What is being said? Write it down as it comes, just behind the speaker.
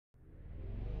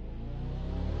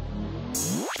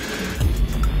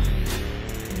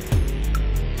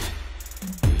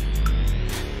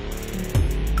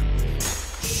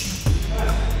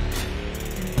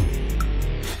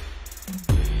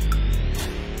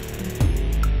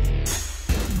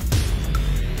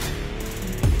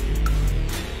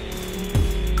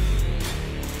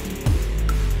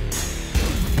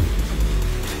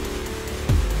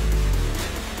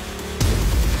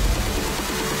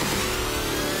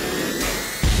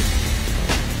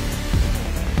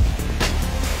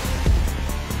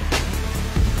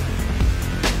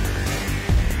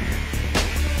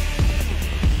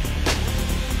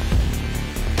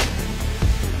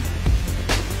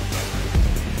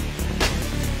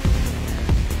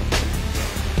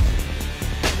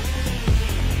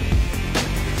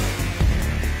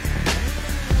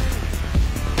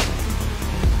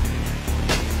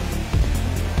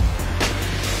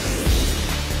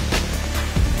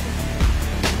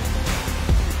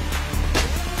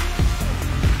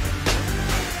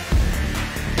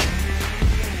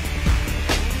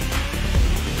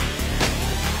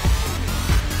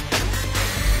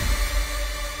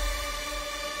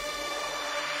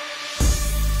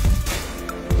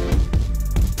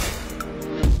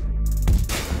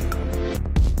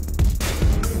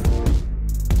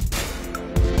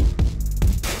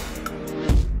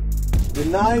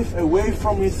knife away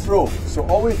from his throat. So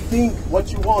always think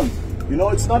what you want. You know,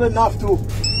 it's not enough to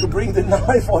bring the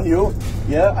knife on you.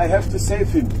 Yeah, I have to save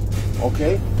him.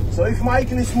 Okay? So if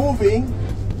Michael is moving,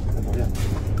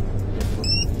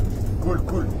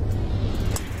 cool.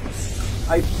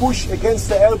 I push against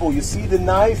the elbow. You see the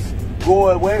knife go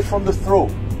away from the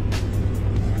throat.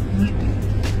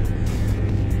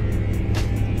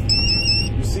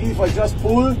 You see, if I just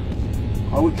pull,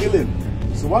 I will kill him.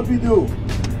 So what we do?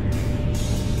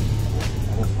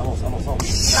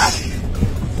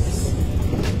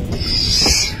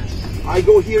 I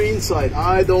go here inside,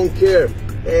 I don't care,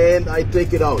 and I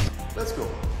take it out. Let's go.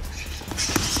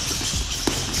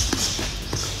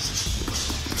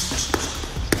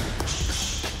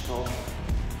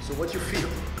 So what you feel?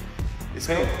 Is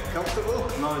it comfortable?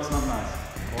 No, it's not nice.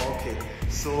 Okay,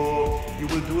 so you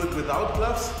will do it without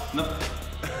gloves? No.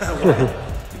 Why?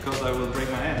 Because I will break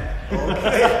my hand.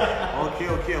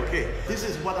 Okay. This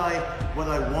is what I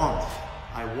want.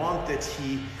 I want that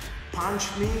he punch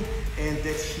me and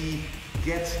that he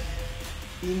get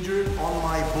injured on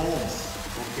my bones.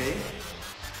 Okay?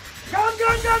 Go on the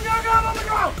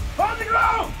ground! On the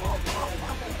ground!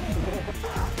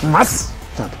 Was?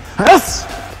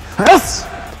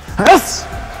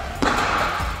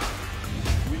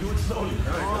 We do it slowly.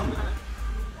 1,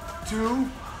 2.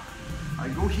 I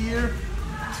go here.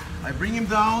 I bring him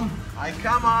down. I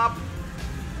come up.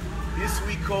 This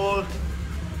we call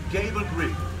gable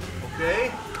grip.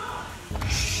 Okay?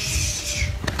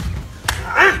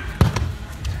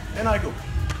 And I go.